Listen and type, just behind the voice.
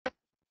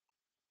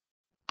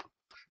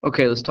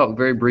Okay, let's talk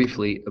very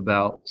briefly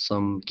about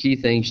some key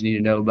things you need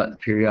to know about the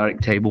periodic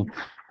table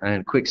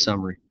and a quick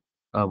summary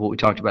of what we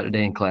talked about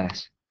today in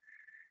class.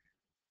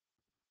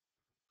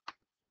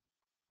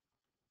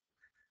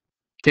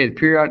 Okay, the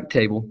periodic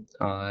table,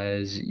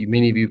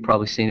 many of you have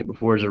probably seen it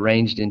before, is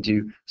arranged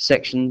into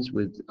sections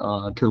with,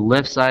 to the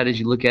left side as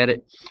you look at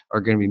it are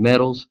going to be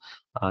metals,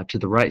 to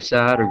the right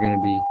side are going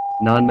to be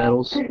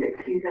non-metals.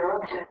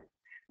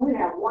 We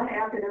have one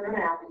afternoon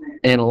announcement.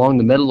 And along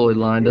the metalloid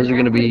line, those are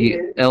going to be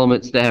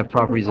elements that have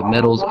properties of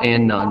metals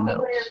and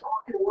non-metals.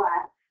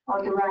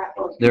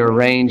 They're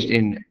arranged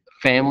in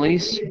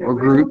families or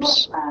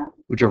groups,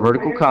 which are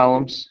vertical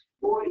columns,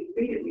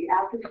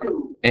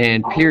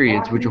 and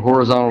periods, which are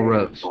horizontal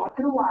rows.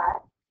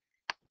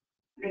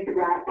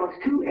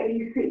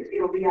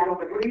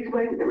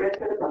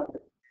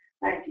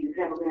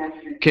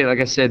 Okay,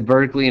 like I said,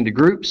 vertically into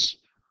groups,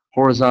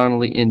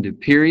 horizontally into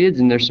periods,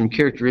 and there's some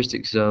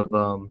characteristics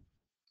of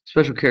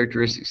special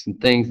characteristics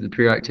and things that the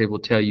periodic table will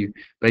tell you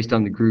based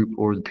on the group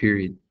or the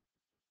period.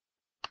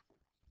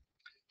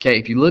 Okay,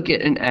 if you look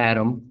at an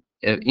atom,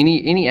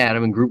 any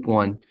atom in group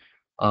 1,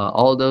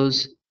 all of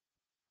those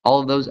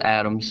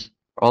atoms,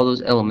 all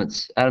those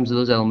elements, atoms of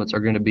those elements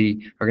are going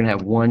to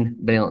have one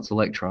valence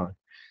electron.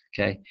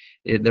 Okay,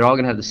 they're all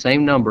going to have the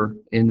same number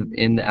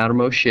in the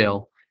outermost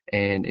shell,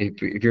 and if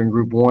you're in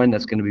group 1,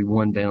 that's going to be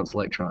one valence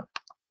electron.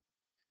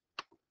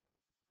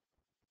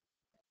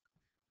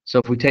 So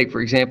if we take,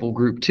 for example,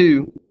 group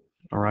 2,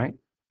 all right,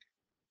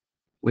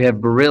 we have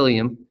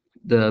beryllium,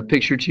 the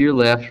picture to your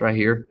left right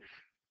here.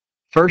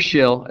 First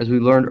shell, as we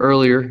learned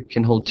earlier,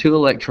 can hold 2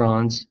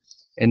 electrons,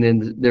 and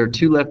then there are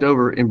 2 left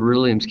over in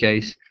beryllium's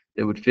case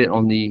that would fit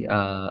on the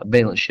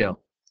valence shell.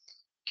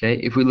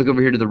 Okay, if we look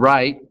over here to the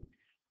right,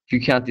 if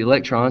you count the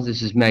electrons,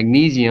 this is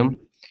magnesium,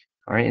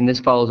 all right, and this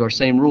follows our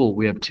same rule.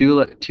 We have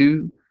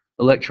two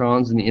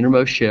electrons in the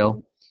innermost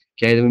shell.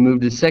 Okay, then we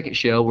move to the second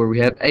shell where we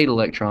have 8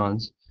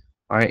 electrons.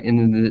 All right, and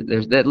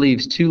then that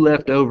leaves 2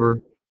 left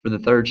over for the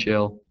third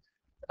shell.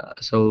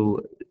 So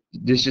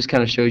this just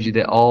kind of shows you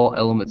that all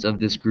elements of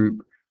this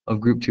group,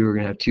 of group 2, are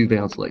going to have 2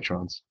 valence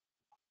electrons.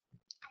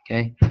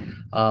 Okay,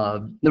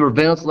 number of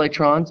valence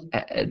electrons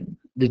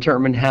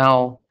determine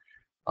how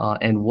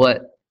and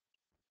what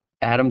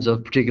atoms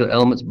of particular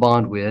elements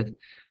bond with.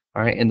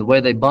 All right, and the way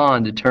they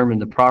bond determine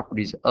the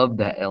properties of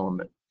that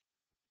element.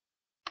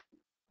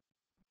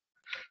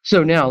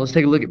 So now let's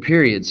take a look at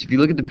periods. If you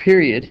look at the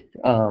period,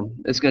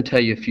 it's going to tell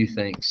you a few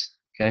things.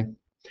 Okay,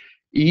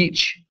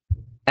 each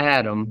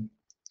atom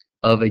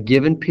of a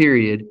given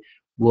period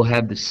will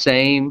have the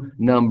same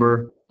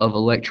number of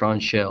electron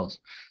shells.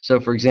 So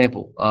for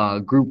example,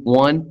 group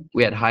 1,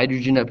 we had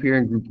hydrogen up here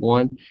in group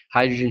 1,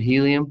 hydrogen,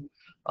 helium.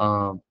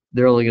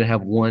 They're only going to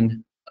have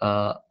one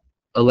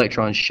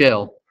electron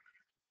shell.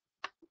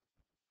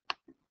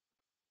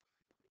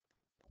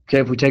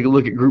 Okay, if we take a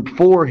look at group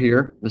 4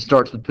 here, that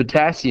starts with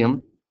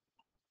potassium.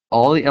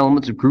 All the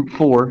elements of group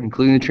 4,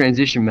 including the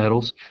transition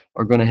metals,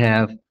 are going to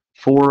have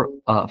four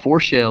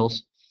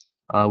shells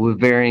with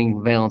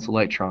varying valence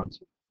electrons.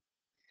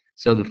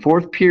 So the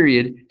fourth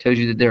period tells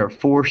you that there are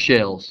 4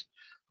 shells.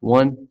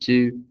 1,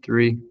 2,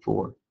 3,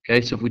 4.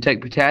 Okay, so if we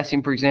take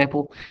potassium, for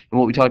example, and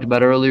what we talked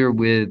about earlier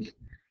with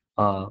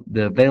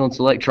the valence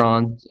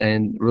electrons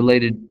and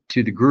related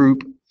to the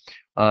group,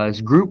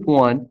 is group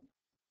 1,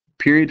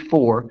 period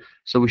 4.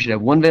 So we should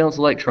have 1 valence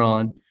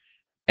electron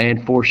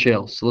and 4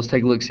 shells. So let's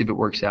take a look, see if it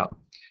works out.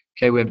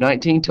 Okay, we have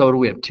 19 total.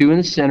 We have 2 in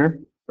the center,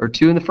 or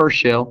 2 in the first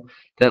shell.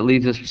 That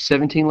leaves us with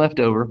 17 left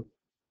over.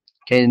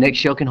 Okay, the next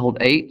shell can hold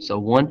 8. So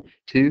 1,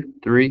 2,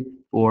 3,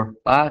 4,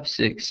 5,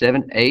 6,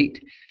 7,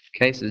 8.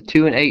 Okay, so the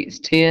 2 and 8 is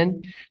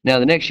 10. Now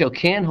the next shell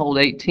can hold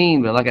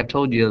 18, but like I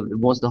told you, it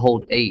wants to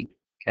hold 8.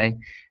 Okay, it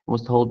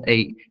wants to hold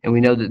 8, and we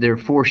know that there are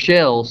 4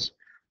 shells,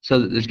 so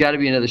that there's got to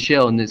be another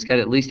shell, and it's got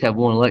to at least have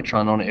 1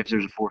 electron on it if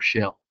there's a 4th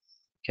shell.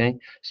 Okay,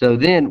 so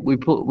then we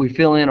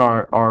fill in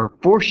our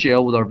 4th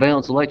shell with our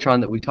valence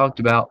electron that we talked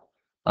about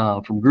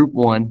from group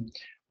 1,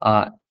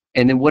 and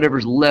then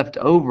whatever's left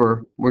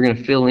over, we're going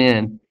to fill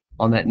in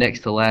on that next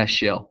to last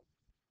shell,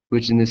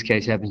 which in this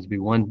case happens to be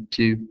 1,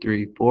 2,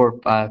 3, 4,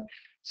 5,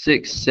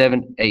 6,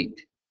 7,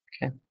 8.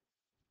 Okay,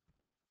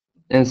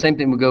 and the same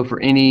thing will go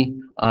for any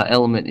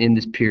element in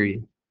this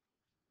period.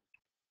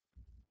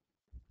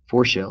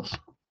 4 shells.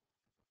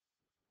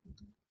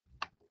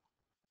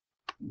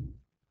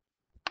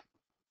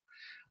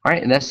 All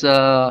right, and that's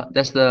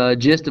the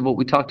gist of what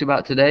we talked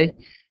about today,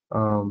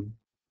 and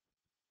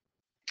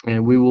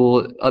we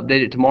will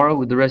update it tomorrow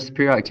with the rest of the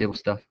periodic table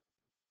stuff.